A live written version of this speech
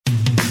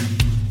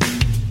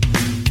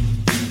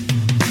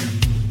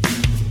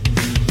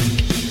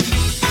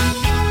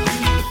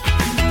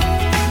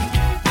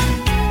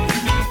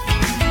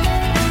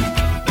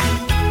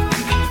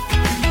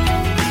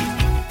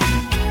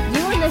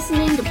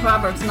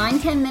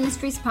910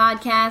 Ministries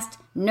podcast,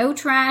 No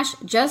Trash,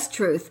 Just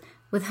Truth,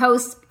 with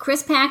hosts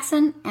Chris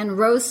Paxson and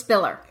Rose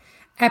Spiller.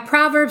 At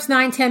Proverbs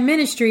 910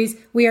 Ministries,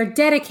 we are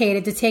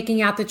dedicated to taking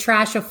out the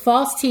trash of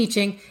false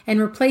teaching and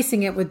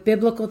replacing it with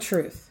biblical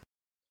truth.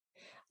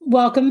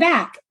 Welcome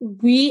back.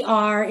 We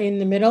are in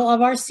the middle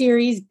of our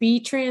series,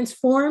 Be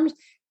Transformed,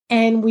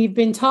 and we've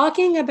been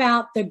talking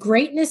about the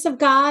greatness of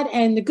God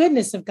and the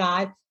goodness of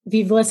God, if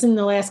you've listened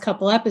to the last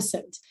couple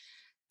episodes.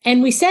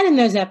 And we said in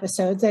those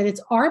episodes that it's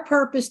our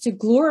purpose to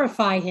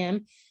glorify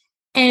Him.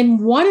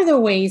 And one of the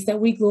ways that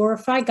we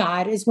glorify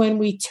God is when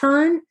we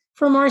turn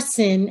from our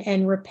sin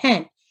and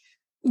repent.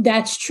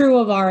 That's true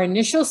of our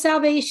initial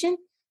salvation,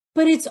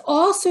 but it's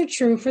also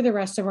true for the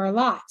rest of our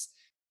lives.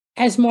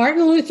 As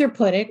Martin Luther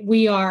put it,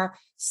 we are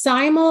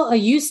simul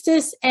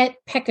iustus et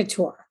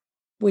peccator,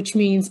 which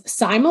means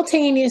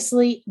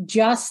simultaneously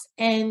just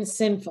and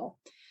sinful.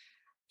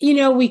 You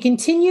know, we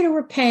continue to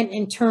repent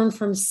and turn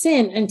from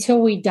sin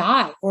until we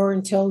die or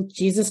until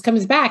Jesus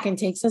comes back and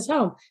takes us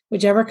home,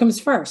 whichever comes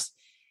first.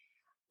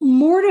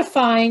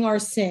 Mortifying our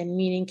sin,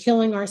 meaning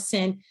killing our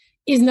sin,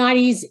 is not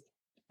easy.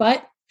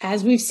 But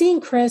as we've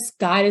seen, Chris,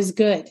 God is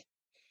good.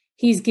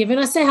 He's given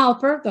us a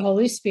helper, the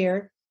Holy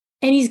Spirit,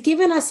 and He's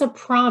given us a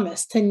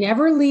promise to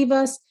never leave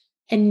us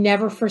and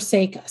never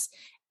forsake us.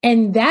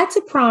 And that's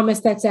a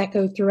promise that's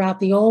echoed throughout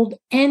the Old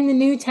and the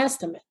New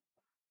Testament.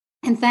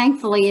 And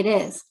thankfully it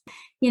is.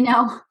 You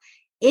know,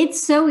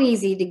 it's so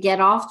easy to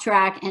get off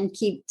track and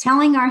keep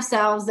telling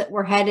ourselves that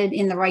we're headed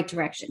in the right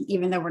direction,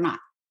 even though we're not.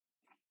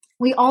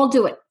 We all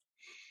do it.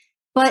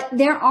 But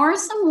there are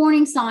some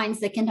warning signs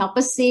that can help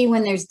us see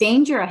when there's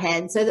danger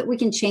ahead so that we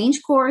can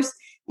change course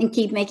and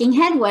keep making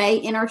headway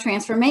in our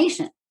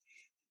transformation.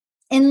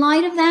 In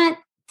light of that,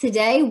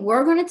 today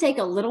we're going to take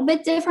a little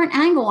bit different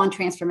angle on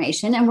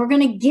transformation, and we're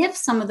going to give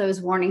some of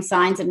those warning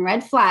signs and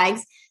red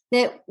flags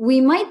that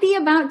we might be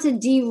about to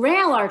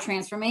derail our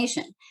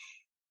transformation.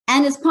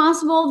 And it's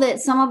possible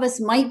that some of us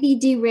might be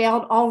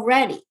derailed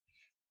already,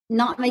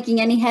 not making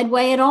any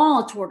headway at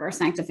all toward our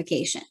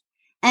sanctification.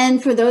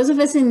 And for those of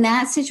us in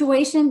that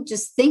situation,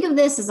 just think of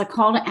this as a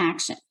call to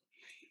action.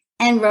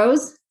 And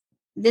Rose,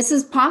 this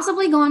is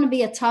possibly going to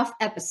be a tough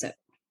episode.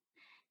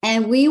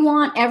 And we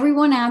want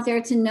everyone out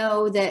there to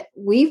know that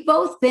we've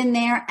both been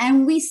there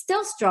and we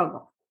still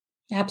struggle.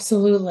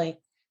 Absolutely.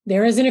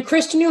 There isn't a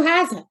Christian who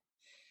hasn't.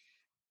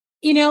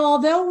 You know,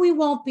 although we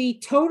won't be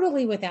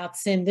totally without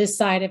sin this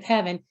side of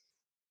heaven,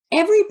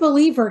 every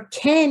believer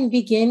can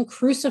begin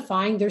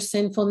crucifying their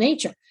sinful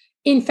nature.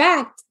 In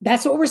fact,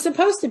 that's what we're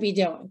supposed to be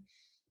doing.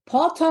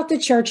 Paul taught the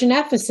church in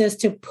Ephesus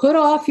to put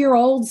off your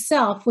old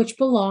self, which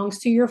belongs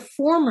to your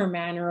former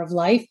manner of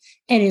life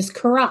and is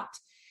corrupt,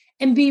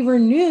 and be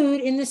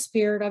renewed in the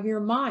spirit of your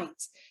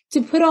minds,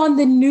 to put on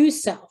the new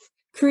self,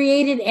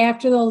 created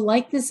after the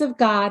likeness of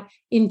God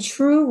in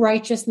true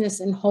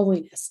righteousness and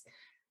holiness.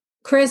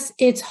 Chris,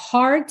 it's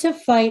hard to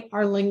fight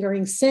our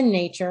lingering sin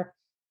nature,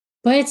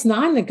 but it's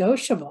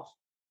non-negotiable.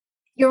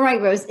 You're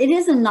right, Rose. It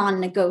is a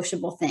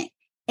non-negotiable thing.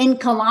 In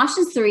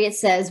Colossians 3, it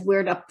says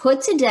we're to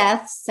put to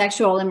death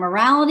sexual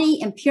immorality,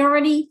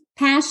 impurity,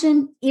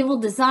 passion, evil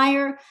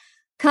desire,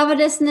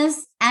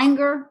 covetousness,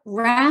 anger,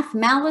 wrath,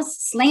 malice,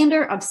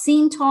 slander,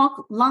 obscene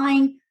talk,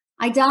 lying,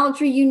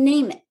 idolatry, you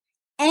name it.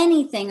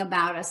 Anything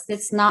about us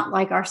that's not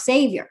like our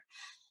Savior.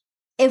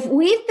 If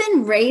we've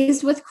been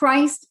raised with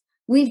Christ,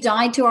 we've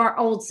died to our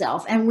old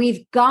self, and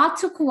we've got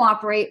to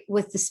cooperate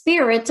with the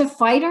Spirit to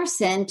fight our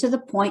sin to the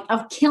point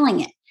of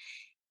killing it.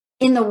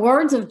 In the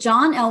words of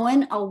John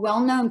Owen, a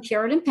well-known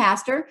Puritan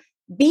pastor,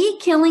 be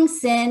killing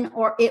sin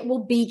or it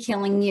will be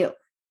killing you.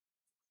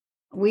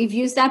 We've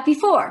used that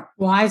before.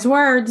 Wise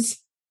words.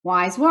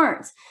 Wise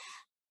words.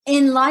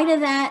 In light of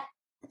that,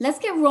 let's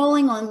get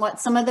rolling on what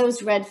some of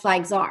those red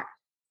flags are.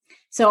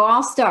 So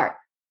I'll start.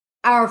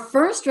 Our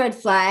first red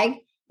flag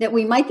that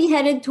we might be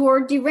headed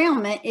toward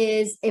derailment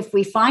is if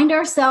we find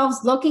ourselves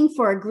looking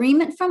for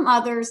agreement from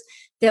others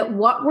that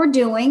what we're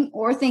doing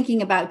or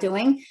thinking about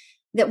doing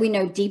that we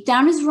know deep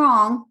down is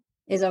wrong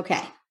is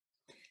okay.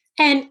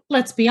 And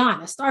let's be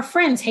honest, our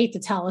friends hate to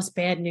tell us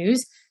bad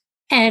news.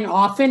 And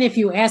often if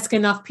you ask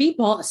enough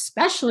people,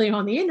 especially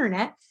on the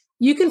internet,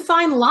 you can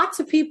find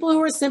lots of people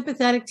who are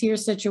sympathetic to your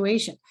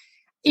situation.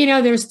 You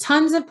know, there's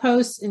tons of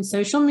posts in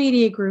social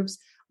media groups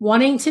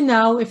wanting to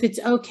know if it's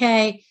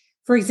okay,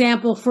 for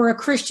example, for a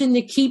Christian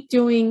to keep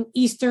doing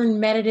Eastern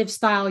meditative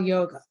style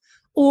yoga,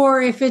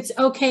 or if it's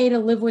okay to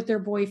live with their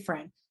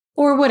boyfriend,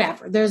 or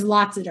whatever. There's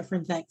lots of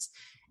different things.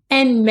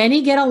 And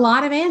many get a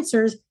lot of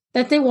answers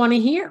that they want to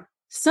hear.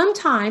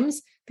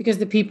 Sometimes because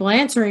the people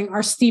answering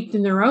are steeped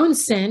in their own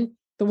sin,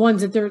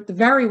 the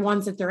very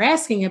ones that they're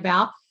asking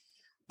about.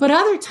 But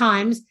other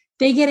times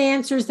they get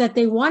answers that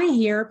they want to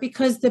hear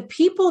because the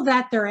people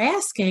that they're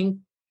asking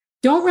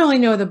don't really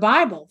know the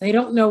Bible. They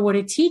don't know what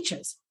it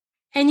teaches.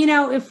 And, you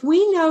know, if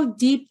we know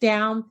deep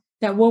down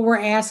that what we're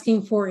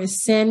asking for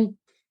is sin,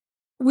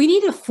 we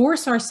need to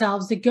force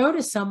ourselves to go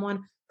to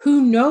someone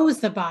who knows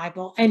the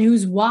Bible and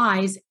who's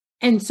wise.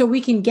 And so we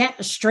can get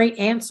a straight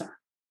answer,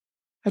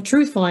 a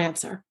truthful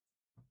answer.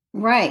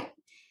 Right.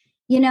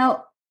 You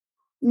know,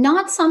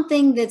 not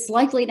something that's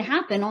likely to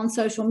happen on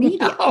social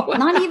media, No.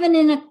 not even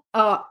in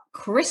a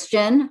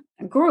Christian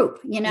group,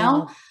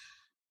 No.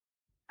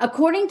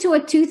 According to a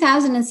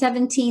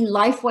 2017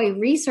 Lifeway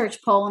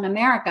research poll in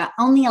America,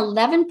 only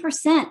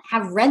 11%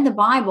 have read the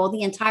Bible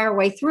the entire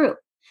way through.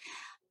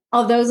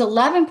 Of those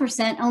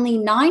 11%, only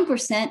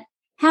 9%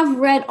 have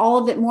read all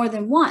of it more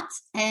than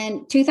once.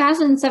 And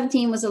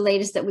 2017 was the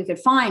latest that we could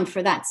find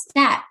for that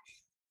stat.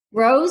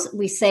 Rose,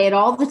 we say it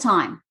all the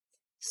time.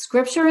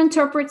 Scripture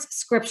interprets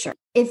Scripture.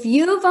 If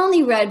you've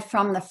only read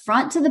from the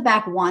front to the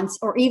back once,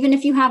 or even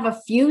if you have a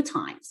few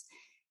times,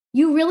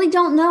 you really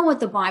don't know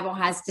what the Bible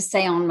has to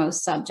say on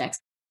most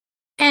subjects.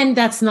 And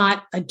that's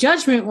not a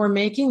judgment we're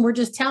making. We're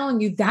just telling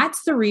you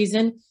that's the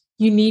reason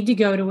you need to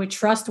go to a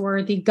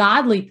trustworthy,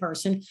 godly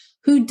person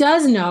who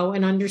does know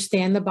and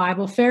understand the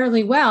Bible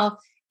fairly well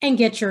and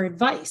get your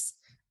advice.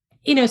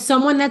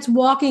 Someone that's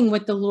walking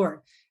with the Lord.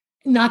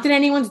 Not that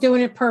anyone's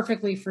doing it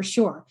perfectly for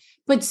sure,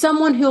 but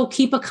someone who'll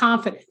keep a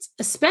confidence,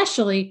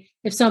 especially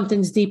if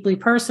something's deeply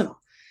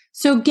personal.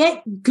 So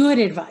get good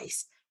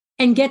advice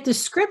and get the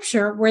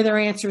scripture where their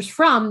answer's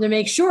from to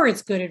make sure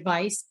it's good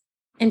advice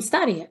and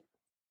study it.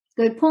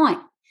 Good point.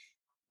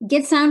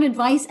 Get sound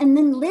advice and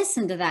then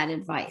listen to that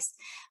advice.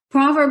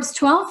 Proverbs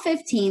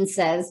 12:15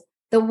 says,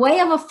 "The way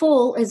of a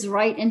fool is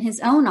right in his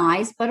own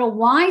eyes, but a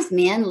wise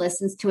man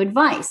listens to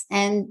advice."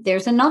 And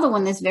there's another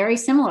one that's very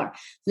similar.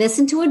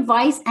 Listen to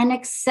advice and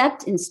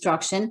accept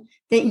instruction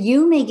that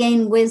you may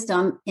gain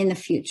wisdom in the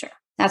future.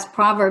 That's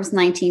Proverbs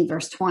 19,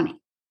 verse 20.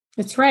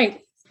 That's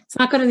right.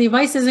 The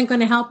advice isn't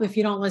going to help if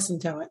you don't listen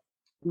to it.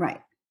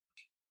 Right.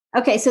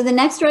 Okay, so the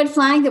next red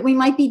flag that we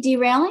might be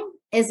derailing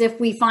is if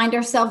we find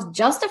ourselves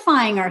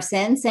justifying our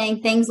sin,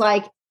 saying things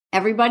like,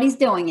 everybody's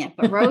doing it,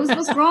 but Rose,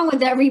 what's wrong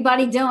with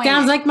everybody doing it?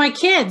 Sounds like my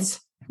kids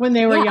when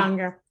they were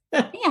younger.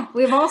 Yeah,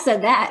 we've all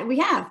said that. We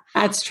have.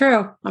 That's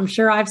true. I'm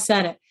sure I've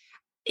said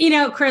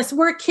it. Chris,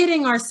 we're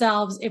kidding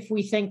ourselves if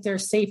we think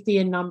there's safety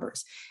in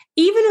numbers.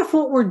 Even if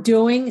what we're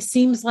doing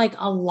seems like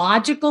a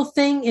logical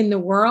thing in the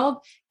world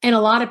and a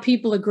lot of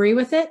people agree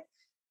with it,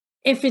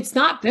 if it's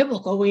not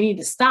biblical, we need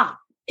to stop.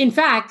 In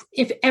fact,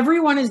 if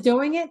everyone is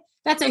doing it,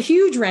 that's a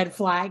huge red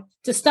flag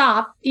to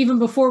stop even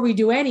before we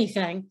do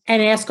anything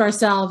and ask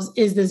ourselves,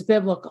 is this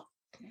biblical?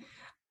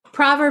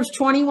 Proverbs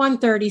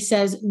 21:30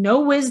 says, "No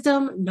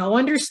wisdom, no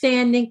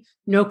understanding,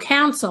 no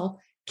counsel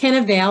can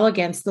avail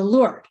against the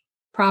Lord."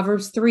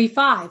 Proverbs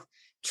 3:5,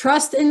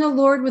 "Trust in the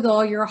Lord with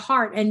all your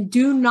heart and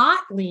do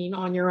not lean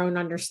on your own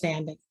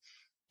understanding.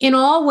 In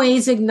all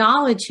ways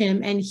acknowledge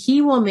him and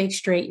he will make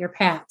straight your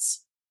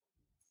paths."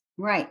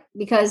 Right,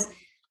 because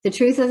the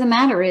truth of the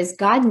matter is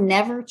God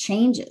never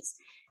changes.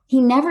 He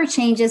never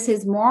changes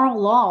his moral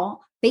law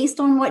based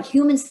on what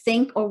humans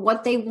think or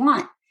what they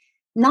want,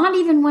 not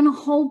even when a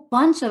whole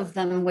bunch of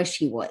them wish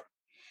he would.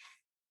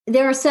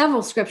 There are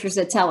several scriptures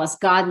that tell us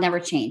God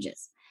never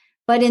changes.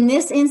 But in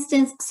this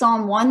instance,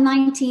 Psalm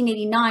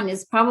 119:89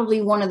 is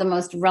probably one of the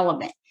most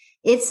relevant.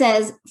 It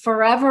says,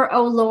 "Forever,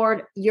 O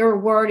Lord, your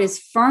word is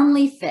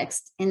firmly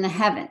fixed in the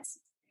heavens."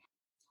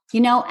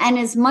 And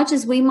as much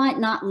as we might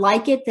not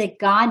like it that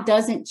God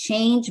doesn't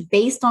change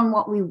based on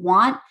what we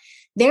want,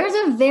 there's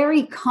a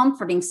very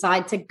comforting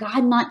side to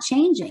God not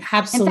changing.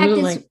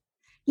 Absolutely. In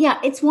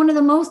fact, it's one of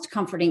the most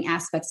comforting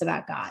aspects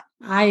about God.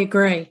 I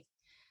agree.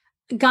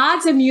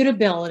 God's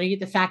immutability,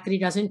 the fact that he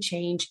doesn't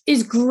change,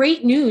 is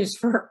great news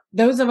for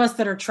those of us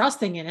that are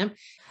trusting in him.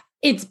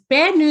 It's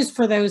bad news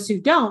for those who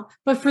don't,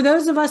 but for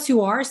those of us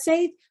who are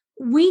saved,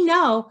 we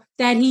know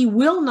that he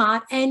will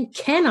not and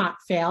cannot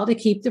fail to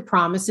keep the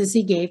promises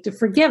he gave to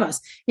forgive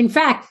us. In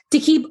fact, to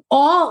keep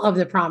all of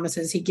the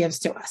promises he gives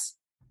to us.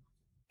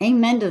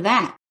 Amen to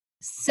that.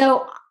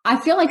 So I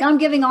feel like I'm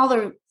giving all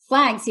the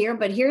flags here,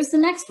 but here's the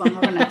next one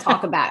we're going to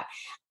talk about.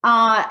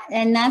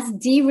 And that's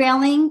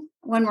derailing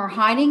when we're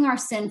hiding our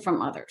sin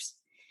from others.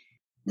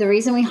 The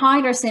reason we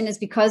hide our sin is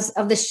because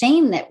of the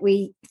shame that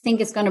we think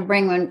it's going to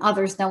bring when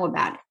others know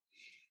about it.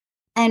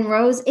 And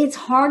Rose, it's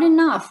hard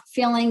enough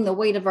feeling the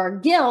weight of our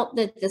guilt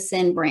that the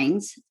sin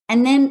brings.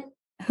 And then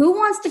who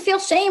wants to feel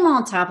shame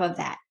on top of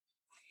that?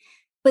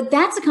 But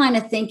that's the kind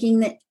of thinking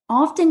that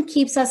often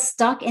keeps us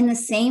stuck in the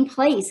same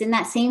place, in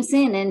that same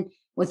sin, and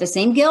with the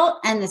same guilt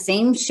and the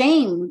same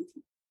shame.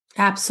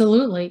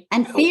 Absolutely.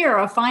 And fear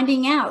of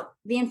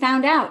being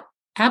found out.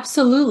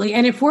 Absolutely.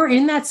 And if we're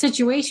in that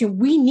situation,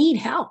 we need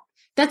help.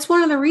 That's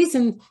one of the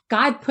reasons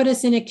God put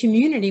us in a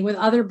community with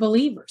other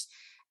believers.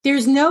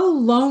 There's no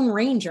lone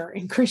ranger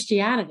in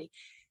Christianity.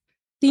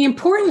 The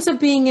importance of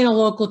being in a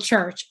local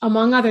church,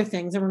 among other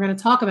things, and we're going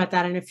to talk about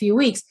that in a few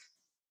weeks,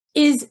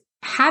 is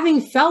having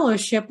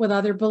fellowship with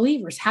other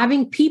believers,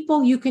 having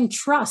people you can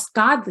trust,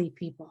 godly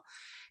people.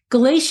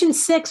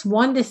 Galatians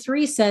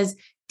 6:1-3 says,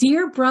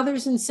 "Dear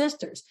brothers and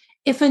sisters,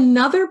 if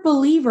another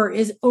believer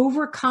is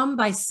overcome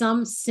by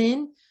some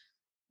sin,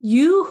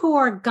 you who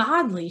are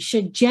godly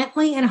should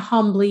gently and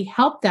humbly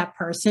help that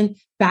person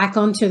back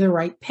onto the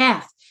right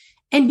path.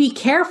 And be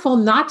careful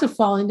not to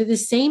fall into the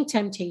same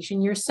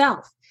temptation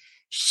yourself.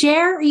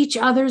 Share each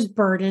other's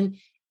burden,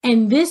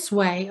 and this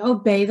way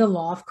obey the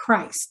law of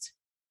Christ."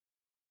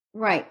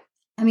 Right.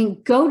 I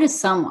mean, go to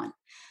someone.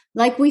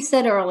 Like we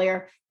said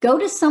earlier, go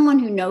to someone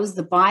who knows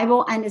the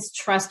Bible and is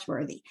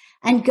trustworthy,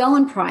 and go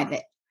in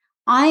private.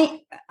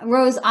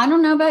 Rose, I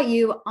don't know about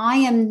you. I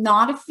am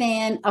not a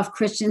fan of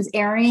Christians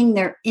airing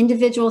their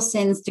individual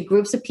sins to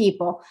groups of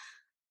people,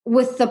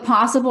 with the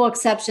possible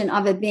exception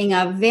of it being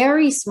a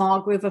very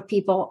small group of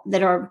people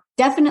that are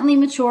definitely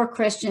mature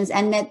Christians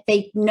and that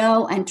they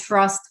know and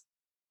trust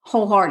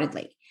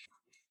wholeheartedly.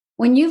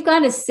 When you've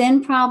got a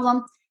sin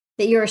problem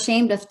that you're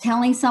ashamed of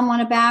telling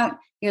someone about,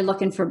 you're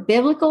looking for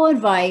biblical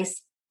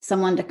advice,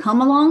 someone to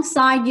come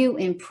alongside you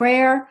in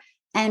prayer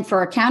and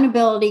for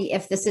accountability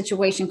if the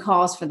situation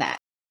calls for that.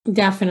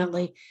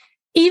 Definitely.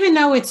 Even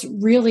though it's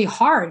really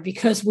hard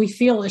because we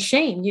feel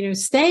ashamed,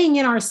 staying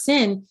in our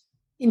sin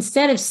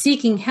instead of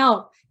seeking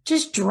help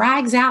just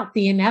drags out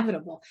the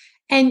inevitable.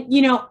 And,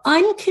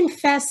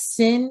 unconfessed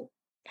sin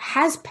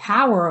has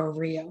power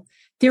over you.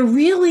 There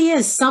really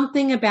is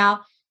something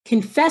about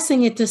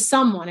confessing it to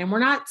someone. And we're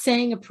not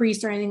saying a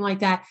priest or anything like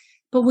that.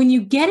 But when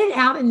you get it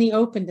out in the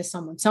open to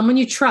someone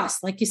you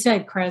trust, like you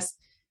said, Chris,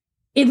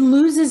 it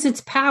loses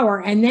its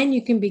power and then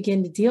you can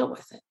begin to deal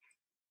with it.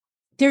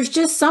 There's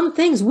just some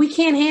things we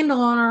can't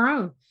handle on our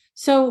own.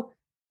 So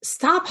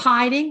stop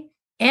hiding,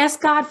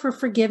 ask God for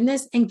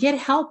forgiveness, and get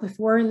help if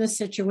we're in this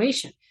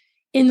situation.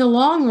 In the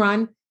long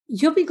run,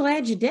 you'll be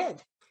glad you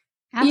did.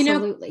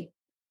 Absolutely.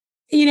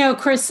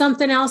 Chris,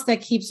 something else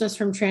that keeps us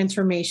from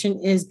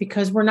transformation is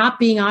because we're not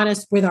being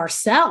honest with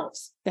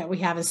ourselves that we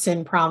have a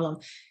sin problem.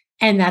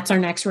 And that's our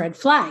next red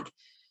flag.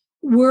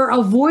 We're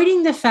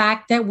avoiding the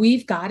fact that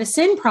we've got a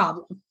sin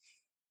problem.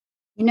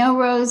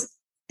 Rose,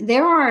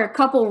 there are a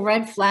couple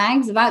red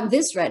flags about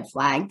this red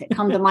flag that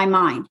come to my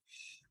mind.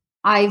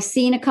 I've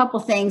seen a couple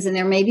things, and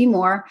there may be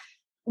more.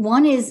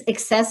 One is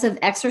excessive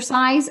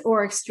exercise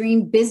or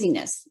extreme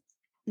busyness.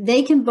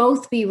 They can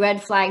both be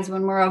red flags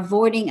when we're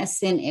avoiding a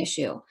sin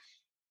issue.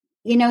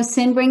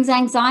 Sin brings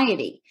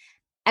anxiety.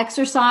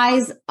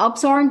 Exercise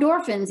ups our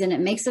endorphins and it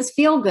makes us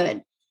feel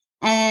good.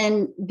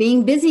 And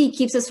being busy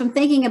keeps us from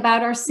thinking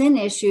about our sin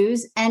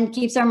issues and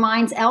keeps our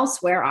minds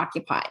elsewhere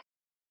occupied.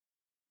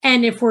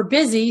 And if we're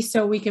busy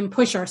so we can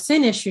push our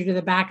sin issue to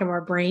the back of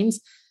our brains,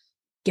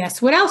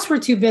 guess what else we're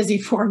too busy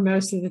for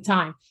most of the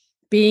time?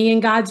 Being in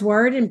God's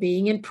word and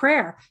being in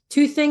prayer.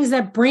 Two things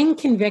that bring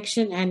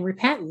conviction and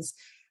repentance.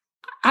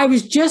 I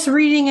was just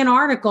reading an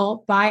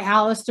article by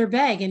Alistair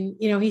Begg, and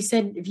he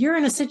said, if you're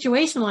in a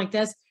situation like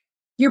this,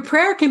 your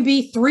prayer can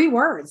be 3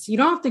 words. You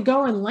don't have to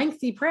go in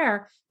lengthy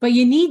prayer, but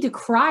you need to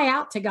cry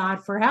out to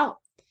God for help.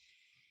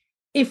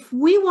 If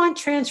we want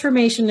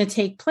transformation to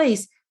take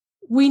place,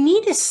 we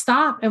need to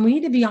stop and we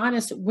need to be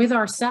honest with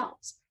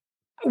ourselves.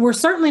 We're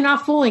certainly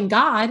not fooling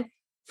God.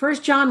 1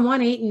 John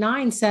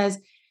 1:8-9 says,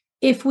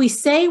 if we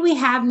say we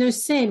have no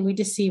sin, we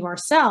deceive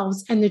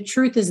ourselves and the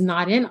truth is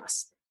not in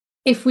us.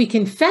 If we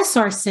confess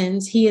our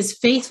sins, he is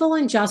faithful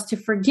and just to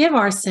forgive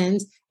our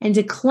sins and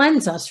to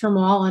cleanse us from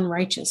all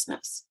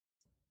unrighteousness.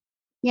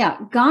 Yeah,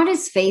 God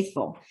is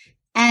faithful.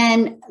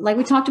 And like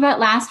we talked about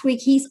last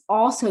week, he's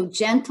also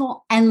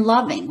gentle and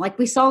loving, like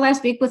we saw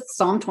last week with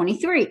Psalm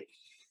 23.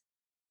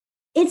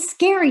 It's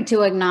scary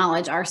to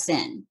acknowledge our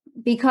sin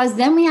because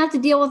then we have to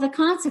deal with the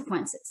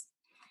consequences.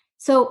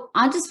 So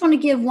I just want to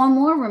give one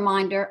more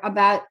reminder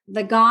about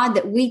the God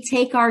that we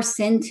take our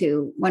sin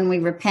to when we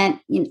repent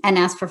and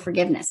ask for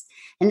forgiveness.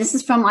 And this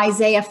is from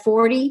Isaiah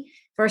 40,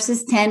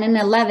 verses 10 and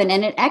 11,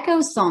 and it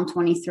echoes Psalm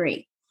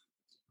 23.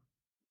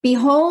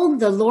 Behold,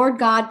 the Lord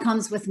God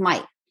comes with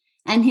might,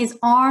 and his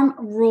arm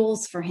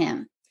rules for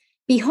him.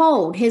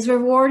 Behold, his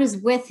reward is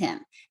with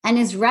him, and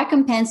his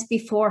recompense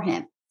before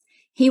him.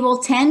 He will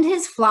tend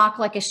his flock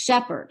like a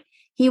shepherd.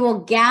 He will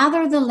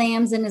gather the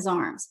lambs in his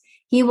arms.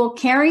 He will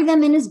carry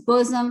them in his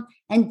bosom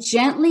and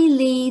gently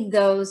lead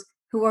those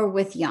who are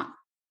with young.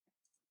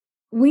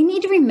 We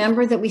need to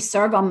remember that we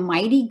serve a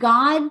mighty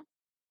God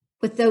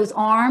with those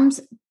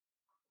arms,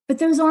 but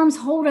those arms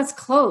hold us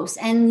close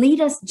and lead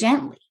us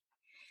gently.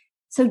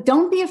 So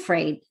don't be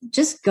afraid.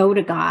 Just go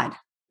to God.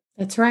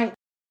 That's right.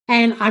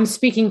 And I'm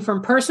speaking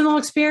from personal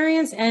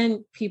experience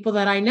and people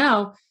that I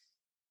know.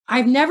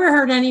 I've never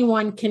heard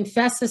anyone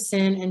confess a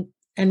sin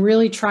and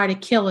really try to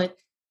kill it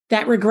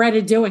that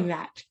regretted doing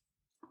that.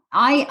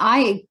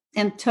 I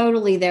am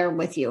totally there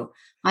with you.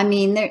 I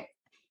mean,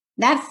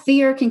 that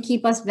fear can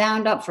keep us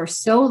bound up for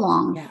so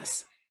long.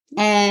 Yes.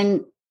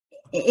 And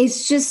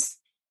it's just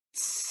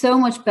so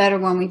much better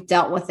when we've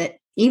dealt with it.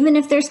 Even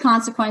if there's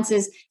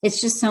consequences, it's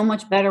just so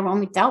much better when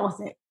we've dealt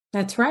with it.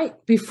 That's right.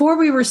 Before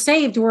we were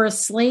saved, we're a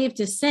slave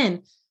to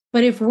sin.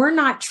 But if we're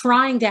not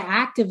trying to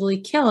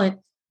actively kill it,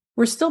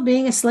 we're still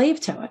being a slave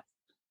to it.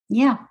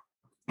 Yeah.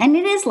 And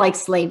it is like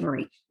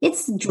slavery.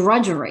 It's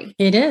drudgery.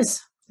 It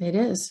is. It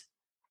is.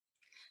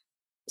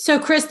 So,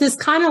 Chris, this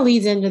kind of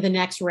leads into the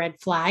next red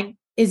flag,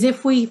 is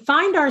if we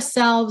find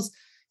ourselves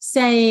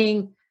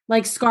saying,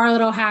 like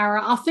Scarlett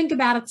O'Hara, I'll think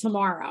about it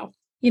tomorrow.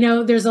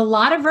 There's a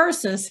lot of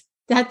verses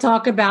that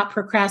talk about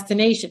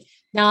procrastination.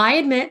 Now, I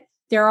admit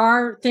there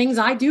are things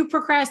I do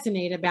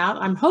procrastinate about.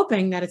 I'm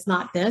hoping that it's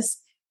not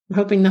this. I'm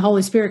hoping the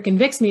Holy Spirit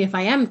convicts me if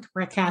I am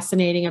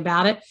procrastinating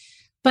about it.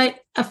 But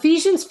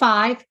Ephesians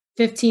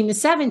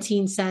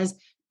 5:15-17 says,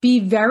 be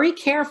very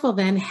careful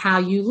then how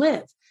you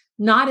live,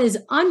 not as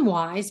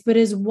unwise, but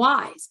as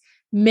wise,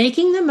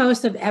 making the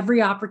most of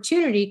every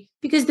opportunity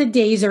because the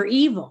days are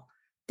evil.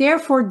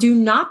 Therefore, do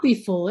not be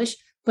foolish,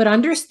 but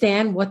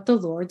understand what the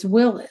Lord's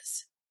will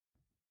is.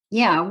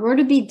 Yeah, we're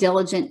to be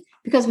diligent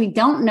because we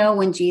don't know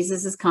when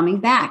Jesus is coming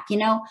back.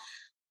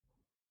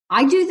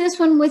 I do this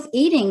one with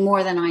eating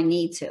more than I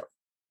need to.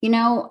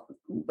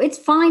 It's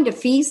fine to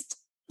feast.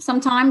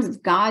 Sometimes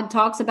God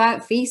talks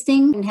about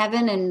feasting in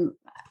heaven, and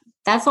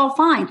that's all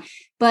fine.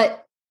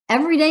 But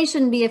every day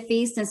shouldn't be a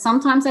feast. And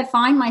sometimes I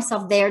find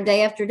myself there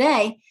day after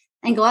day,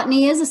 and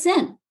gluttony is a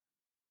sin.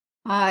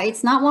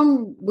 It's not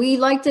one we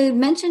like to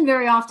mention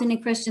very often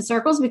in Christian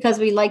circles because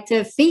we like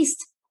to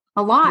feast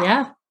a lot.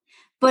 Yeah.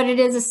 But it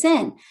is a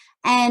sin.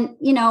 And,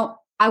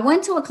 I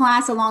went to a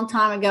class a long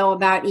time ago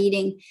about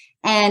eating,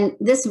 and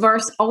this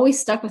verse always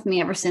stuck with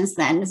me ever since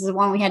then. This is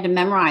one we had to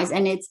memorize,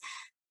 and it's,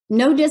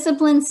 no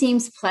discipline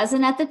seems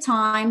pleasant at the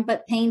time,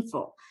 but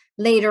painful.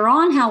 Later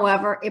on,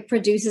 however, it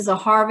produces a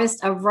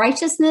harvest of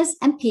righteousness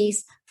and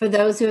peace for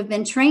those who have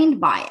been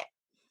trained by it.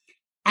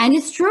 And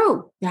it's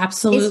true.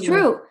 Absolutely. It's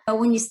true.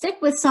 When you stick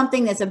with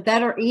something that's a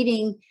better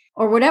eating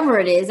or whatever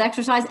it is,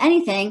 exercise,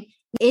 anything,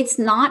 it's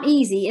not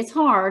easy. It's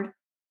hard,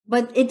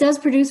 but it does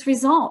produce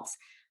results.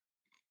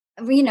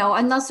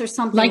 Unless there's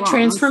something like wrong,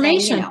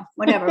 transformation, saying,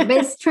 whatever, but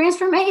it's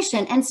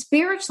transformation. And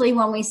spiritually,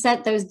 when we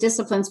set those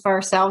disciplines for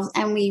ourselves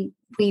and we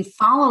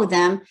follow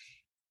them,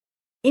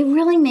 it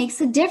really makes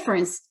a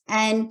difference.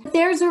 And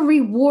there's a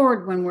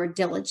reward when we're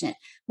diligent,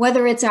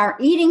 whether it's our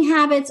eating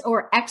habits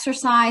or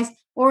exercise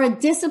or a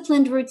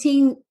disciplined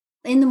routine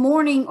in the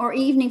morning or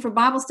evening for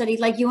Bible study,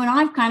 like you and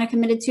I've kind of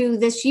committed to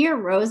this year,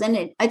 Rose,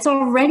 and it's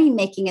already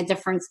making a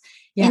difference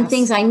in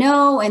things I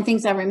know and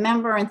things I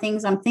remember and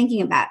things I'm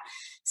thinking about.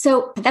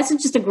 So that's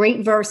just a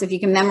great verse if you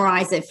can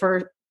memorize it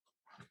for,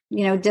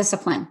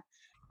 discipline.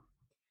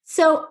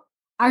 So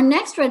our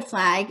next red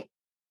flag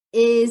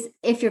is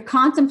if you're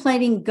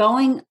contemplating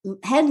going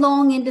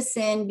headlong into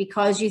sin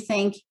because you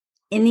think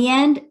in the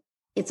end,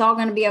 it's all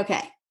going to be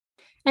okay.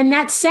 And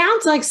that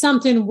sounds like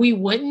something we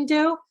wouldn't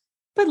do,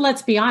 but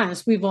let's be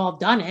honest, we've all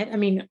done it. I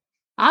mean,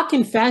 I'll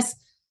confess,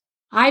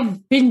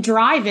 I've been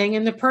driving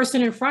and the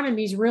person in front of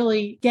me is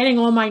really getting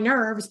on my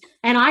nerves.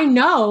 And I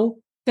know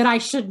that I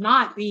should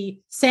not be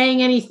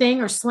saying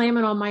anything or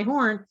slamming on my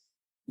horn,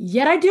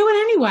 yet I do it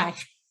anyway.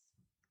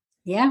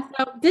 Yeah.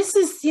 So this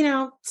is,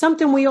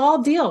 something we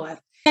all deal with.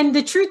 And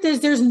the truth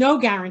is there's no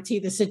guarantee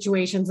the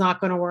situation's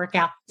not going to work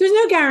out. There's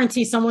no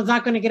guarantee someone's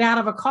not going to get out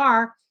of a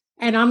car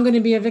and I'm going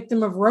to be a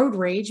victim of road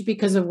rage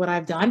because of what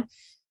I've done,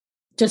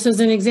 just as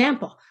an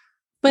example.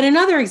 But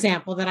another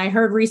example that I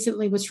heard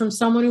recently was from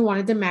someone who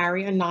wanted to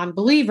marry a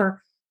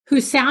non-believer who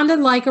sounded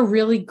like a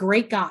really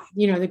great guy.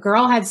 The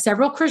girl had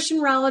several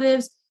Christian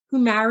relatives who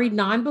married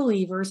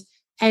non-believers,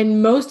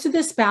 and most of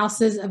the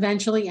spouses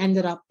eventually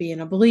ended up being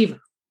a believer.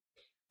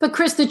 But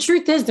Chris, the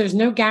truth is there's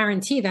no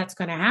guarantee that's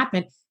going to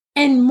happen.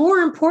 And more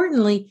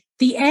importantly,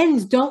 the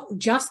ends don't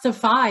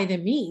justify the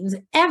means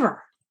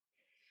ever.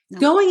 No.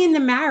 Going into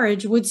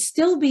marriage would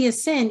still be a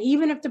sin,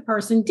 even if the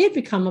person did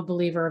become a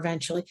believer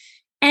eventually.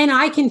 And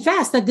I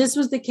confess that this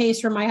was the case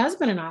for my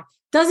husband and I.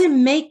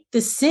 Doesn't make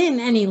the sin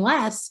any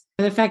less,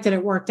 the fact that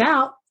it worked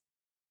out.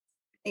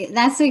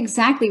 That's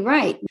exactly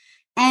right.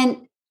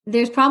 And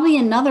there's probably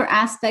another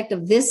aspect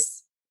of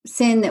this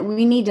sin that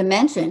we need to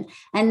mention.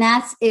 And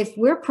that's if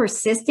we're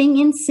persisting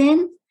in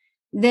sin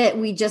that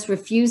we just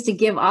refuse to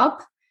give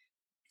up.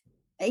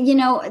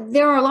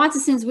 There are lots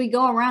of sins we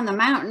go around the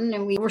mountain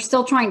and we're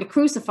still trying to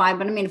crucify.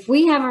 But if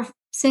we have a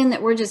sin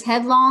that we're just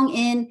headlong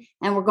in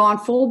and we're going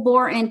full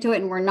bore into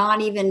it and we're not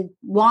even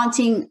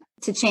wanting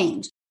to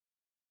change,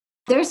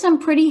 there's some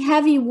pretty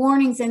heavy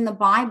warnings in the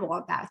Bible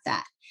about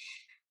that.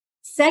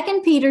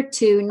 2 Peter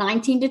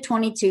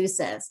 2:19-22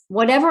 says,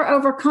 whatever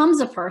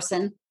overcomes a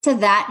person, to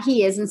that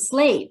he is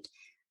enslaved.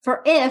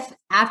 For if,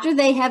 after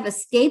they have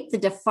escaped the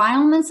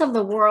defilements of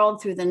the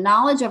world through the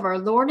knowledge of our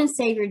Lord and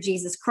Savior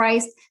Jesus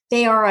Christ,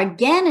 they are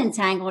again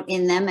entangled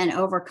in them and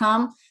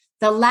overcome,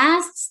 the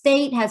last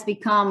state has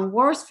become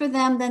worse for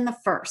them than the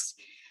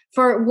first.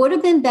 For it would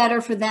have been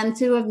better for them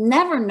to have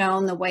never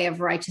known the way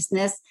of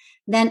righteousness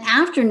than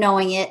after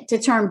knowing it to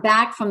turn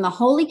back from the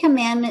holy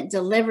commandment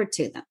delivered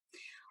to them.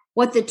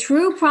 What the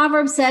true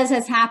proverb says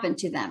has happened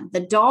to them. The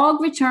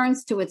dog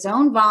returns to its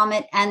own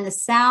vomit, and the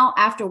sow,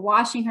 after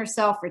washing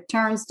herself,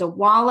 returns to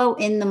wallow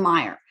in the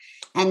mire.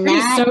 And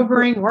pretty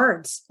sobering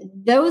words.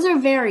 Those are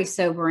very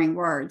sobering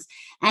words.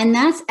 And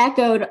that's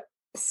echoed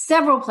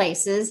several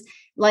places,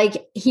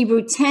 like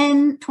Hebrew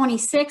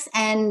 10:26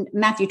 and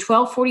Matthew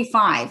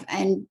 12:45,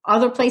 and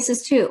other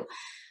places too.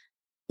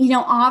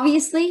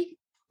 Obviously,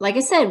 like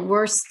I said,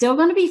 we're still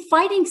going to be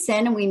fighting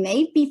sin, and we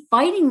may be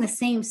fighting the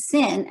same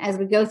sin as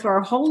we go through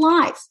our whole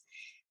lives.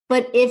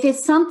 But if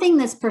it's something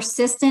that's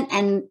persistent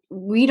and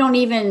we don't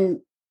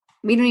even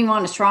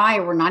want to try,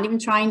 or we're not even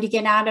trying to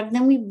get out of,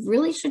 then we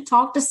really should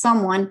talk to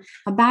someone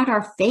about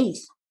our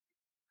faith.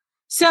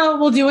 So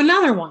we'll do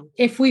another one.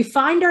 If we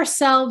find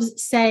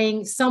ourselves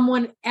saying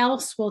someone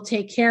else will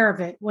take care of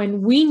it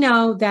when we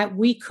know that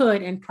we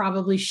could and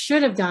probably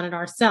should have done it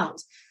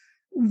ourselves,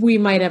 we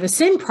might have a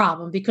sin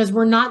problem because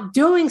we're not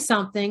doing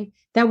something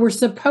that we're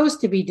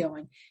supposed to be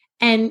doing.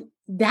 And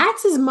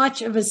that's as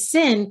much of a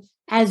sin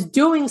as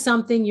doing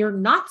something you're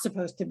not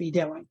supposed to be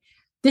doing.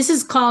 This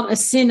is called a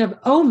sin of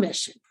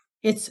omission.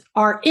 It's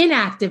our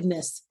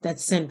inactiveness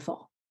that's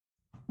sinful.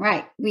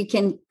 Right. We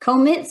can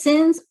commit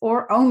sins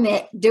or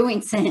omit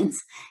doing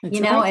sins, That's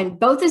you know, right. and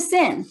both is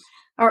sin,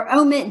 or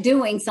omit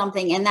doing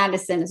something. And that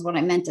is sin is what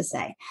I meant to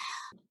say.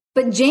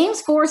 But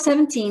James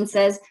 4:17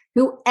 says,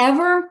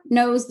 whoever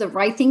knows the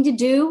right thing to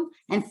do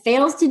and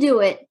fails to do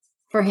it,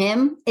 for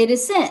him, it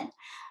is sin.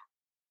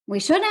 We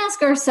should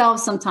ask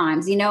ourselves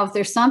sometimes, you know, if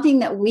there's something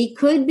that we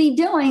could be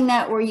doing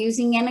that we're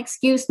using an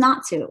excuse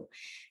not to.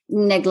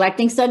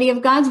 Neglecting study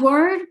of God's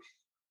word,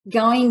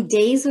 going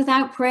days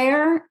without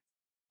prayer,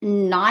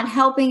 not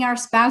helping our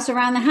spouse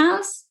around the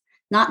house,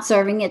 not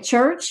serving at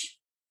church.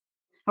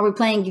 Are we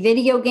playing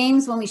video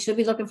games when we should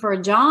be looking for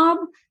a job?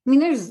 I mean,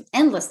 there's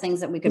endless things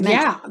that we could mention.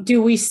 Yeah.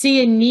 Do we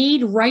see a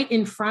need right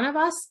in front of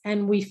us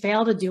and we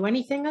fail to do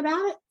anything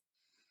about it?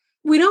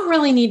 We don't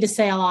really need to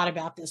say a lot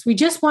about this. We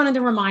just wanted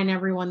to remind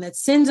everyone that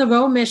sins of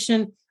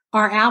omission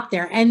are out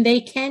there and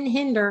they can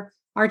hinder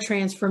our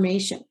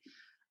transformation.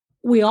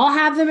 We all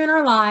have them in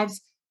our lives,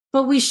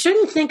 but we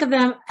shouldn't think of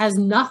them as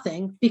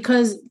nothing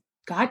because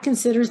God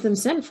considers them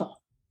sinful.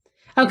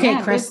 Okay,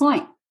 Yeah, Chris, good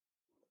point.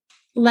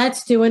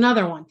 let's do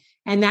another one.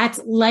 And that's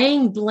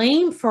laying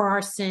blame for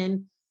our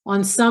sin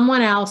on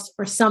someone else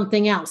or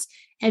something else.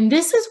 And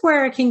this is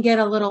where it can get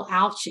a little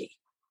ouchy.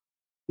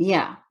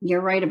 Yeah,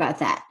 you're right about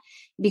that.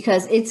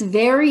 Because it's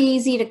very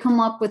easy to come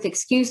up with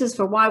excuses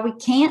for why we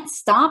can't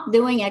stop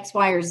doing X,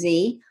 Y, or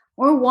Z,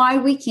 or why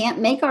we can't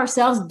make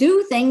ourselves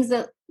do things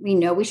that we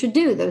know we should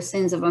do, those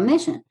sins of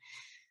omission.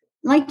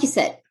 Like you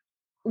said,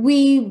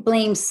 we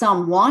blame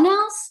someone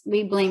else.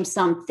 We blame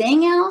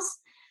something else.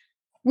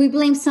 We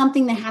blame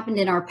something that happened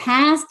in our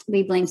past.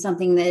 We blame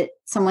something that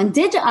someone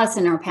did to us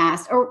in our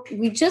past, or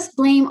we just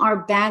blame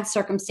our bad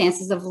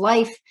circumstances of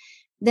life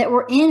that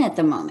we're in at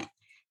the moment.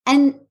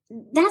 And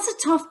that's a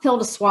tough pill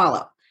to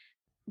swallow.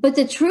 But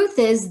the truth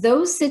is,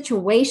 those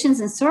situations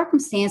and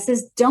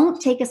circumstances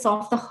don't take us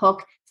off the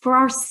hook for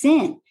our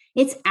sin.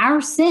 It's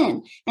our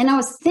sin. And I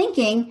was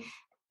thinking,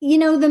 you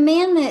know, the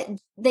man that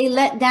they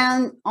let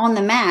down on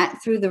the mat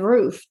through the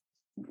roof,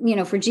 you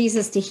know, for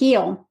Jesus to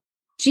heal,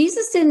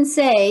 Jesus didn't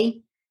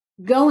say,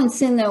 go and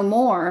sin no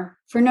more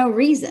for no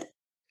reason.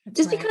 That's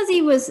Just right. because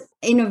he was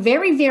in a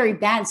very, very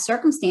bad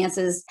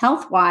circumstances,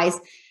 health-wise,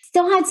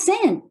 still had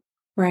sin.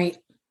 Right.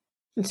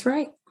 That's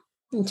right.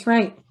 That's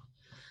right.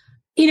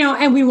 You know,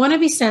 and we want to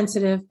be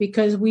sensitive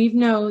because we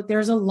know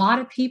there's a lot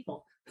of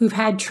people who've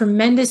had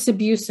tremendous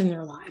abuse in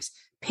their lives,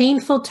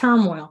 painful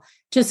turmoil,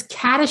 just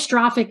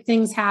catastrophic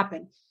things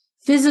happen,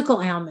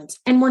 physical ailments.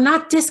 And we're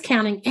not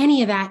discounting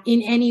any of that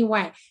in any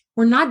way.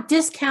 We're not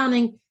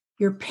discounting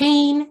your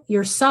pain,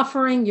 your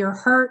suffering, your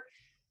hurt,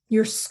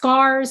 your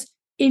scars.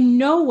 In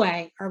no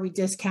way are we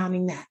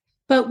discounting that.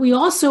 But we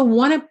also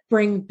want to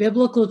bring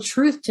biblical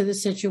truth to the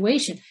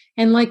situation.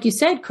 And like you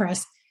said,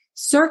 Chris,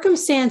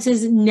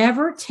 circumstances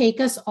never take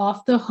us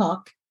off the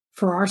hook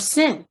for our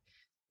sin.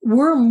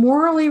 We're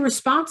morally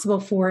responsible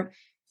for it,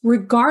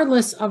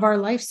 regardless of our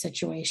life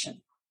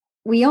situation.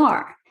 We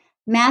are.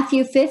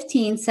 Matthew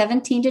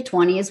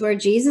 15:17-20 is where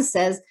Jesus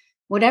says,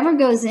 whatever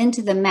goes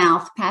into the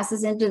mouth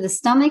passes into the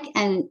stomach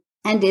and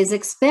is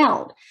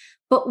expelled.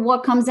 But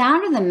what comes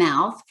out of the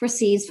mouth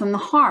proceeds from the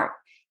heart,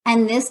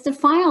 and this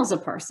defiles a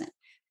person.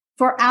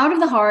 For out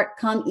of the heart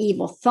come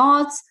evil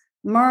thoughts,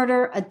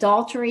 murder,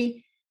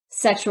 adultery,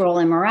 sexual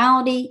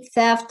immorality,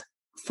 theft,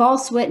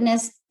 false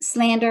witness,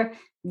 slander.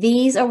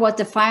 These are what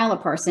defile a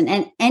person.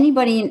 And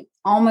anybody,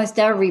 almost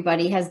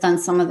everybody, has done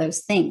some of those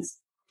things.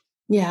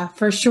 Yeah,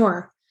 for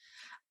sure.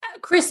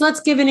 Chris,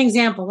 let's give an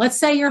example. Let's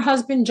say your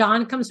husband,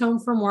 John, comes home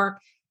from work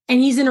and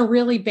he's in a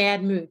really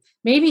bad mood.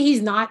 Maybe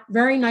he's not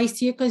very nice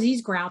to you because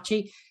he's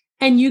grouchy,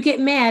 and you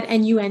get mad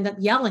and you end up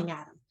yelling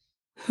at him.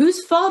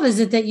 Whose fault is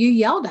it that you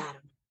yelled at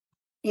him?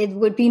 It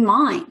would be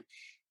mine.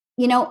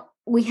 You know,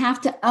 we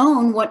have to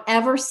own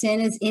whatever sin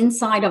is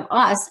inside of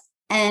us,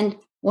 and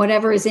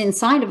whatever is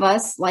inside of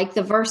us, like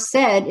the verse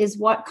said, is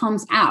what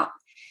comes out.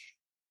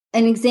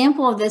 An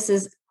example of this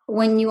is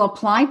when you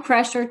apply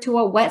pressure to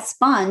a wet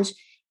sponge.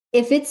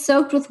 If it's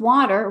soaked with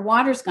water,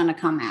 water's going to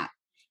come out.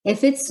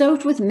 If it's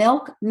soaked with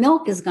milk,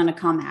 milk is going to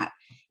come out.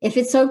 If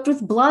it's soaked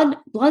with blood,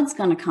 blood's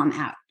going to come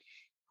out.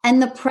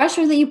 And the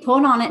pressure that you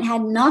put on it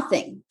had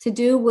nothing to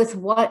do with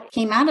what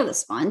came out of the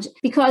sponge,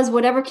 because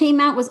whatever came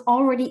out was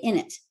already in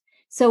it.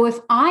 So if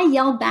I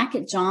yelled back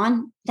at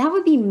John, that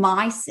would be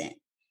my sin,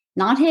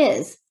 not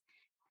his.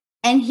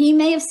 And he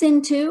may have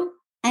sinned too,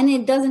 and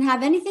it doesn't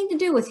have anything to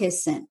do with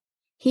his sin.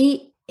 His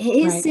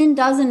Right. sin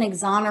doesn't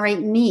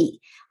exonerate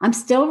me. I'm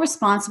still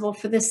responsible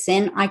for the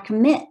sin I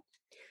commit.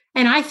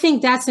 And I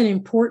think that's an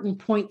important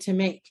point to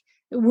make.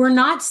 We're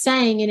not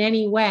saying in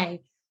any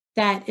way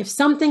that if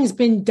something's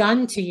been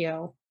done to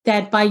you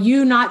that by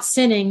you not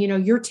sinning,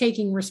 you're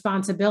taking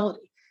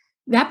responsibility.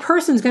 That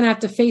person's going to have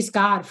to face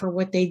God for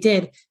what they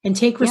did and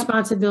take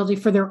responsibility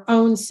for their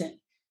own sin.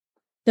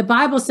 The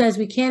Bible says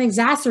we can't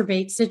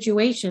exacerbate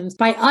situations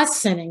by us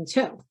sinning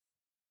too.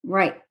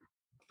 Right.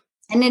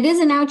 And it is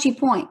an ouchy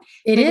point.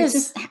 It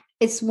is.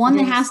 It's one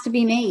that has to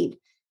be made.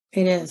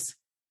 It is.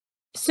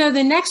 So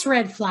the next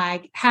red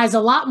flag has a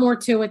lot more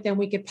to it than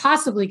we could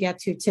possibly get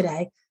to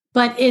today,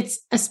 but it's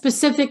a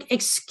specific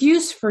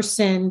excuse for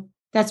sin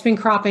that's been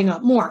cropping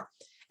up more.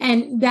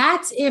 And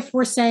that's if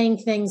we're saying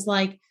things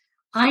like,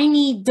 I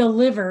need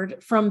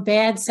delivered from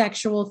bad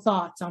sexual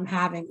thoughts I'm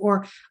having,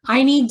 or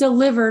I need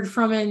delivered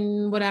from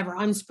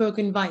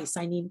unspoken vice.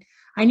 I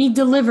need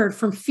delivered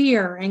from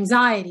fear,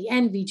 anxiety,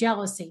 envy,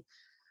 jealousy.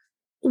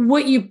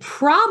 What you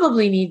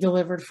probably need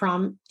delivered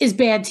from is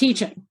bad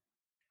teaching.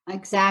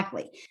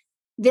 Exactly.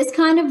 This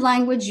kind of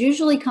language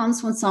usually comes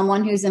from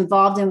someone who's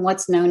involved in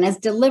what's known as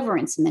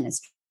deliverance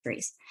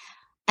ministries.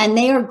 And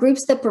they are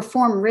groups that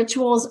perform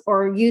rituals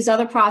or use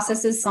other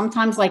processes,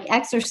 sometimes like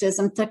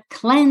exorcism, to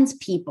cleanse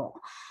people.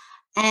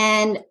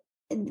 And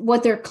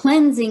what they're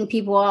cleansing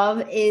people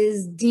of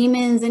is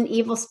demons and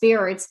evil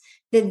spirits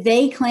that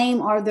they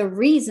claim are the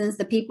reasons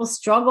that people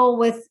struggle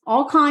with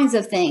all kinds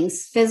of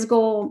things,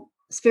 physical,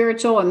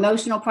 spiritual,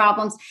 emotional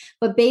problems.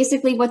 But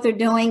basically what they're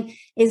doing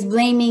is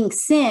blaming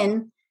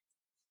sin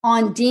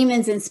on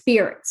demons and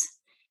spirits.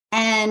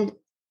 And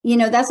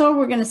that's all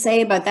we're going to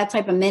say about that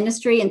type of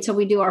ministry until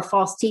we do our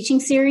false teaching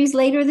series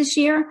later this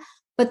year.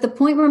 But the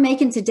point we're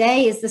making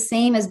today is the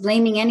same as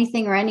blaming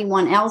anything or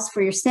anyone else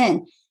for your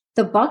sin.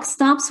 The buck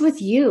stops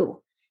with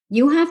you.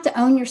 You have to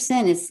own your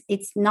sin.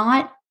 It's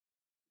not,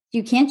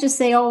 you can't just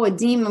say, a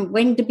demon,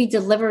 waiting to be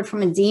delivered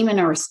from a demon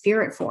or a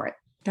spirit for it.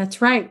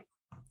 That's right.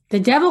 The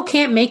devil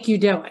can't make you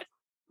do it.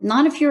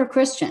 Not if you're a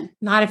Christian.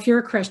 Not if you're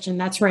a Christian.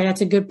 That's right.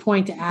 That's a good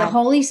point to add. The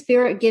Holy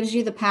Spirit gives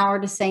you the power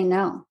to say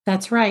no.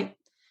 That's right.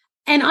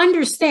 And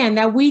understand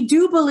that we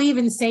do believe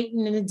in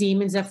Satan and the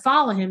demons that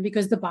follow him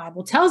because the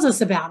Bible tells us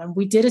about him.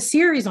 We did a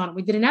series on it.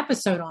 We did an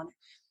episode on it.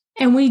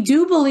 And we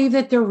do believe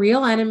that they're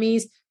real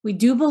enemies. We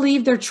do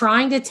believe they're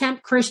trying to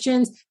tempt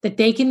Christians, that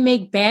they can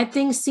make bad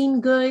things seem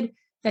good,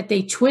 that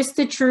they twist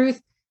the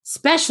truth,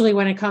 especially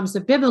when it comes to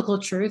biblical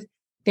truth.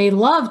 They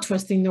love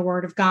twisting the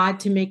word of God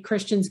to make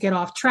Christians get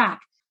off track.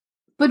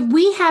 But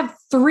we have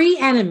three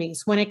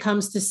enemies when it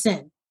comes to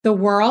sin: the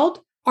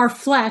world, our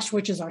flesh,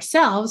 which is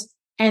ourselves,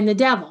 and the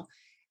devil.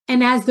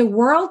 And as the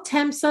world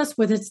tempts us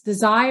with its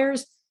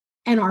desires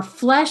and our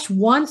flesh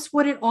wants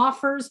what it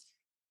offers,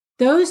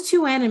 those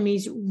two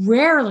enemies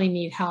rarely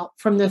need help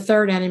from the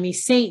third enemy,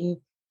 Satan,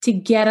 to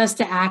get us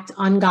to act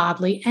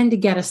ungodly and to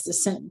get us to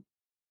sin.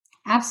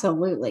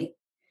 Absolutely.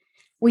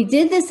 We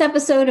did this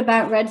episode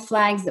about red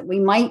flags that we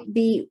might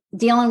be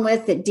dealing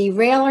with that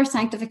derail our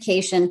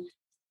sanctification.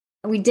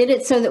 We did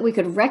it so that we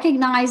could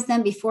recognize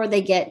them before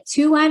they get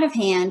too out of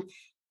hand.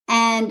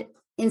 And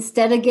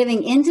instead of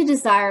giving into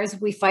desires,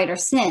 we fight our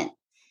sin.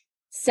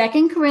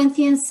 2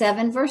 Corinthians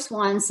 7 verse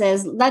 1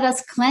 says, "Let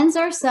us cleanse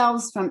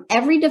ourselves from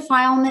every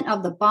defilement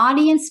of the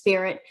body and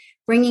spirit,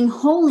 bringing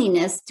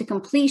holiness to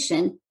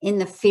completion in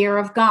the fear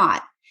of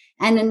God."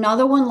 And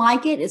another one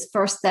like it is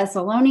 1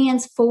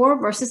 Thessalonians 4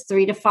 verses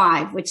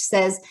 3-5, which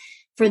says,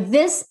 "For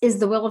this is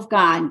the will of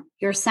God,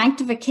 your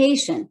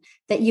sanctification,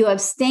 that you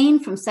abstain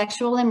from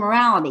sexual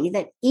immorality,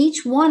 that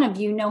each one of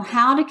you know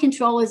how to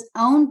control his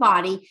own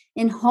body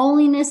in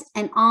holiness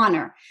and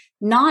honor,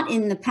 not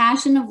in the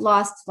passion of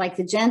lust like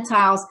the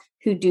Gentiles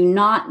who do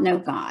not know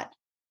God."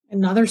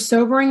 Another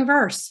sobering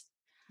verse.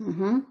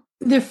 Mm-hmm.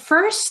 The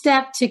first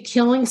step to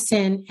killing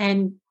sin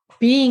and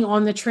being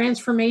on the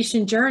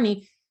transformation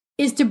journey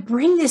is to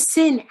bring the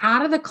sin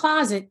out of the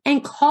closet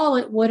and call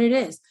it what it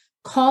is.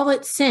 Call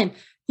it sin.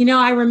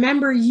 I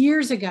remember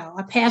years ago,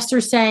 a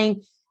pastor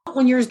saying,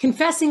 when you're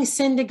confessing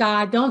sin to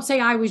God, don't say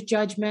I was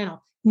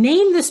judgmental.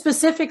 Name the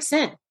specific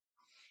sin.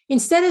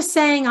 Instead of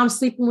saying I'm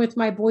sleeping with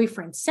my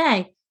boyfriend,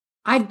 say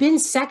I've been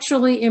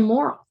sexually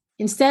immoral.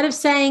 Instead of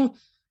saying,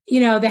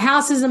 the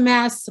house is a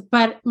mess,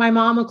 but my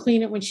mom will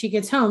clean it when she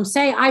gets home,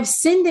 say I've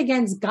sinned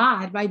against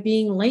God by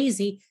being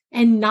lazy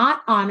and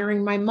not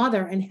honoring my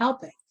mother and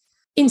helping.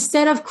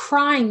 Instead of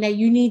crying that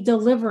you need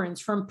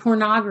deliverance from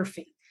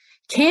pornography,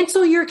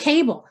 cancel your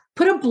cable,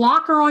 put a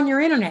blocker on your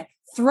internet,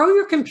 throw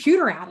your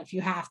computer out if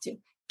you have to.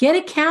 Get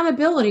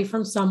accountability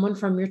from someone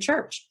from your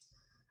church.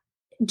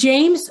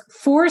 James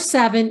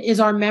 4:7 is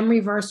our memory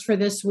verse for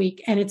this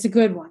week, and it's a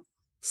good one.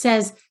 It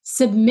says,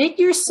 "Submit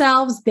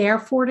yourselves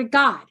therefore to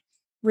God.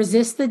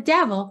 Resist the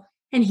devil,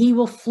 and he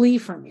will flee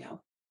from you."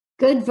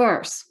 Good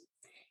verse.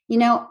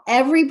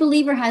 Every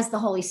believer has the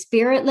Holy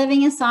Spirit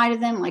living inside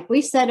of them, like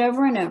we've said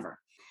over and over.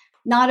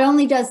 Not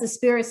only does the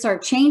Spirit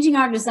start changing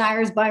our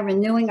desires by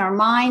renewing our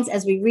minds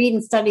as we read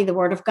and study the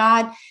Word of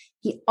God,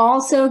 He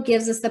also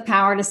gives us the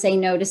power to say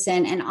no to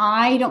sin. And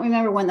I don't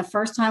remember when the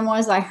first time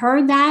was I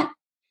heard that.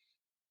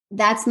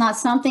 That's not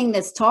something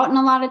that's taught in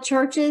a lot of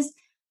churches.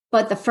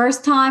 But the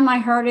first time I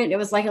heard it, it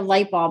was like a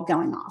light bulb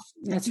going off.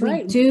 That's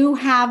right. We do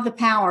have the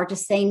power to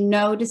say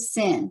no to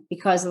sin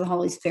because of the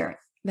Holy Spirit.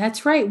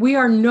 That's right. We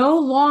are no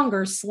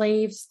longer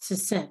slaves to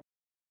sin.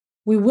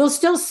 We will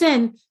still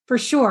sin for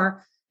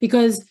sure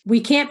because we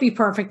can't be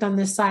perfect on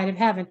this side of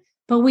heaven,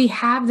 but we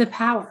have the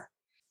power.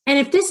 And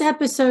if this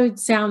episode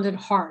sounded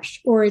harsh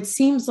or it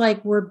seems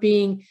like we're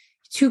being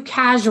too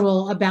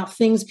casual about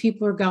things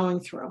people are going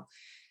through,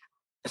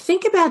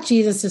 think about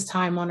Jesus'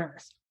 time on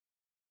earth.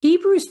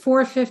 Hebrews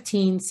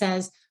 4:15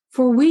 says,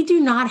 "For we do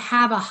not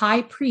have a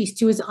high priest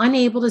who is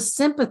unable to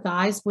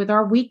sympathize with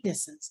our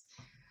weaknesses,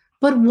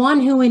 but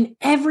one who in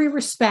every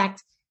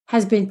respect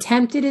has been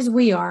tempted as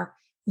we are,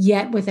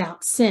 yet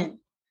without sin."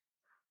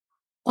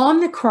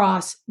 On the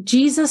cross,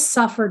 Jesus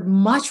suffered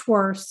much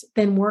worse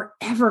than we're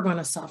ever going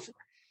to suffer.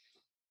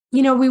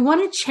 We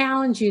want to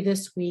challenge you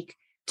this week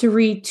to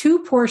read 2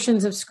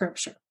 portions of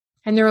scripture,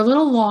 and they're a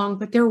little long,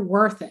 but they're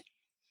worth it.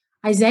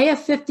 Isaiah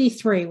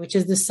 53, which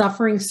is the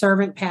suffering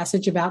servant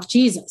passage about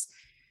Jesus,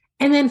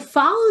 and then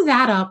follow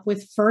that up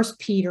with 1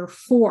 Peter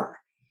 4.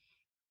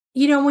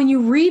 When you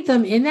read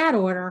them in that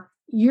order,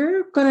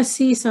 you're going to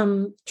see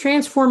some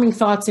transforming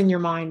thoughts in your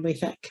mind, we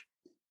think.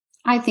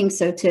 I think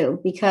so too,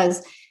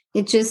 because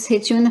it just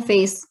hits you in the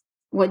face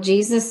what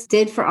Jesus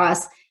did for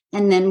us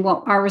and then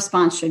what our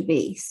response should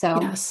be. So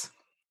yes.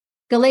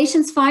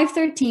 Galatians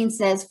 5:13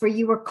 says, "For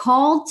you were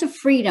called to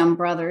freedom,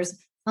 brothers.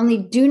 Only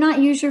do not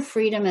use your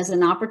freedom as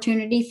an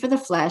opportunity for the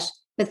flesh,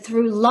 but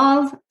through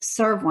love,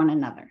 serve one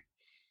another."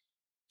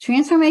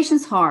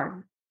 Transformation's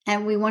hard,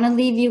 and we want to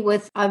leave you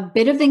with a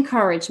bit of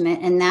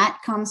encouragement, and that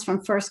comes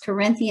from 1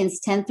 Corinthians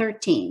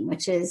 10:13,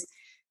 which is,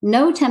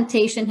 "No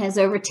temptation has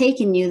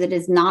overtaken you that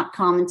is not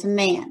common to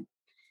man.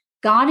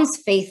 God is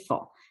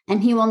faithful,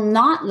 and he will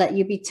not let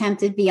you be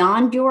tempted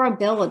beyond your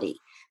ability,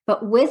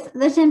 but with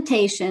the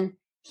temptation,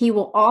 he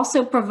will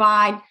also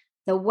provide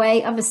the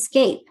way of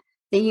escape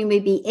that you may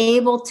be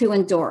able to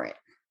endure it."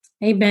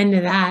 Amen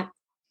to that.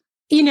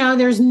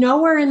 There's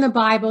nowhere in the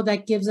Bible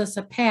that gives us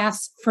a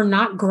pass for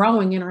not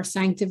growing in our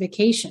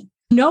sanctification.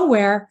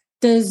 Nowhere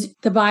does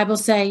the Bible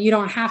say you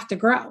don't have to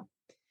grow.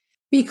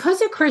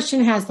 Because a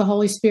Christian has the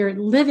Holy Spirit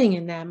living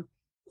in them,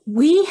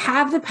 we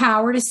have the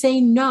power to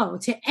say no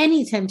to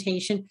any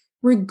temptation,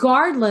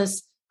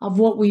 regardless of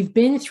what we've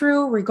been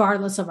through,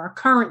 regardless of our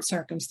current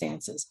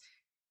circumstances.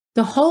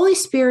 The Holy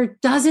Spirit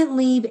doesn't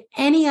leave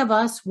any of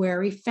us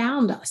where he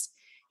found us.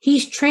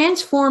 He's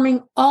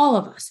transforming all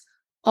of us,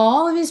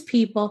 all of his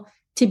people,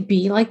 to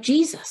be like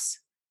Jesus.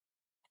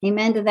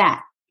 Amen to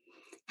that.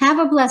 Have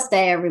a blessed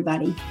day,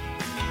 everybody.